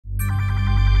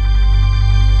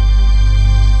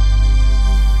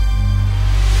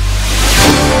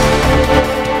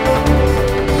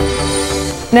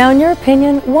Now, in your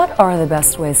opinion, what are the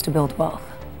best ways to build wealth?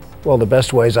 Well, the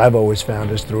best ways I've always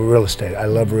found is through real estate. I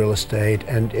love real estate,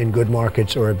 and in good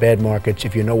markets or bad markets,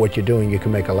 if you know what you're doing, you can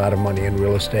make a lot of money in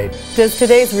real estate. Does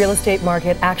today's real estate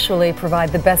market actually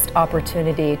provide the best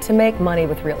opportunity to make money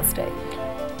with real estate?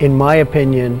 In my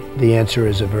opinion, the answer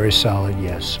is a very solid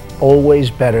yes.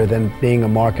 Always better than being a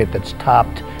market that's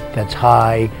topped, that's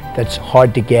high, that's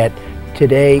hard to get.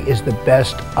 Today is the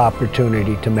best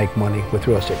opportunity to make money with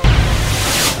real estate.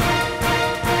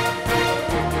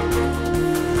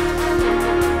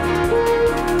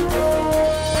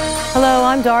 Hello,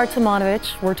 I'm Dar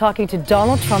Tomanovich. We're talking to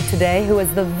Donald Trump today, who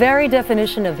is the very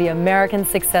definition of the American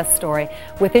success story,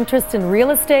 with interest in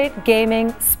real estate,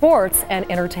 gaming, sports, and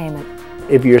entertainment.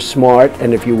 If you're smart,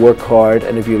 and if you work hard,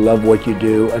 and if you love what you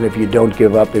do, and if you don't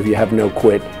give up, if you have no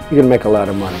quit, you're going to make a lot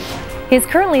of money. He's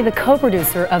currently the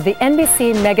co-producer of the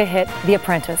NBC mega hit The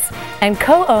Apprentice, and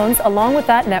co-owns, along with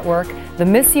that network, the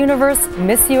Miss Universe,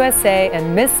 Miss USA,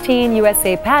 and Miss Teen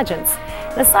USA pageants.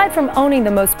 And aside from owning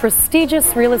the most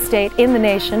prestigious real estate in the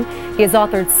nation, he has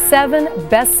authored 7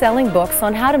 best-selling books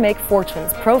on how to make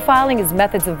fortunes, profiling his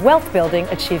methods of wealth-building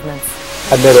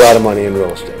achievements. I've made a lot of money in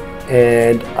real estate,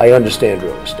 and I understand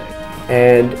real estate,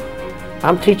 and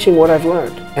I'm teaching what I've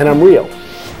learned, and I'm real.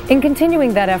 In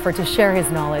continuing that effort to share his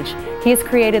knowledge, he has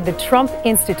created the Trump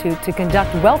Institute to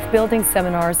conduct wealth-building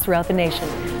seminars throughout the nation,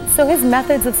 so his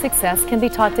methods of success can be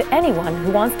taught to anyone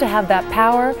who wants to have that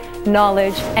power,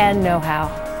 knowledge, and know-how.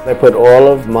 I put all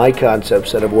of my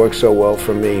concepts that have worked so well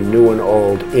for me, new and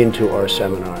old, into our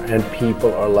seminar, and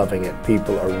people are loving it.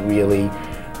 People are really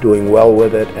doing well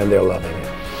with it, and they're loving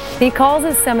it. He calls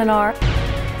his seminar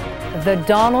the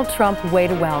Donald Trump Way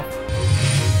to Wealth.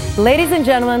 Ladies and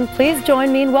gentlemen, please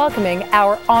join me in welcoming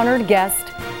our honored guest,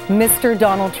 Mr.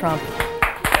 Donald Trump.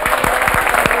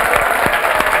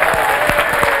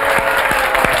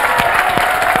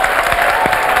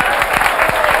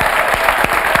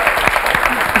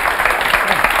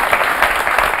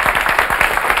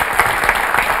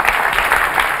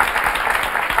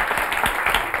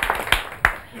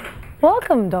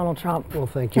 Welcome, Donald Trump. Well,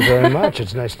 thank you very much.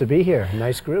 It's nice to be here.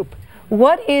 Nice group.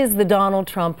 What is the Donald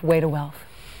Trump Way to Wealth?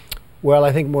 Well,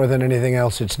 I think more than anything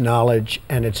else, it's knowledge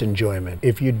and it's enjoyment.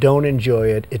 If you don't enjoy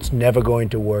it, it's never going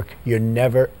to work. You're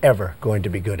never, ever going to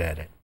be good at it.